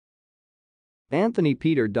Anthony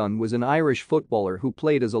Peter Dunne was an Irish footballer who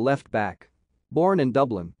played as a left-back. Born in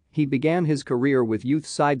Dublin, he began his career with youth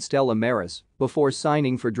side Stella Maris before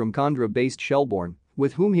signing for Drumcondra-based Shelbourne,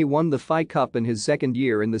 with whom he won the FAI Cup in his second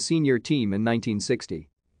year in the senior team in 1960.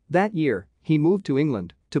 That year, he moved to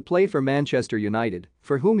England to play for Manchester United,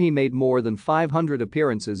 for whom he made more than 500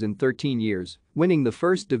 appearances in 13 years, winning the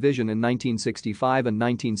First Division in 1965 and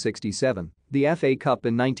 1967, the FA Cup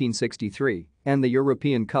in 1963, and the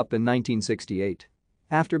European Cup in 1968.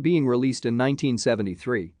 After being released in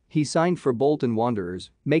 1973, he signed for Bolton Wanderers,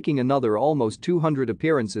 making another almost 200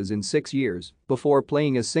 appearances in 6 years before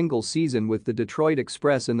playing a single season with the Detroit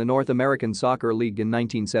Express in the North American Soccer League in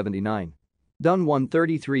 1979. Dunne won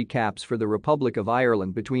 33 caps for the Republic of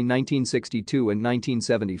Ireland between 1962 and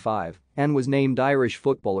 1975 and was named Irish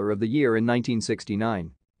Footballer of the Year in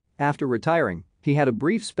 1969. After retiring, he had a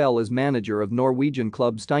brief spell as manager of Norwegian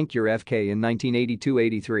club Steinkjer FK in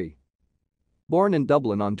 1982-83. Born in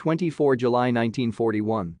Dublin on 24 July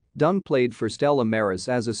 1941, Dunne played for Stella Maris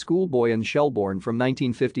as a schoolboy in Shelbourne from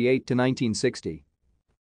 1958 to 1960.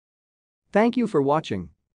 Thank you for watching.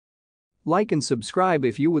 Like and subscribe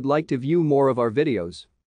if you would like to view more of our videos.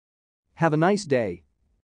 Have a nice day.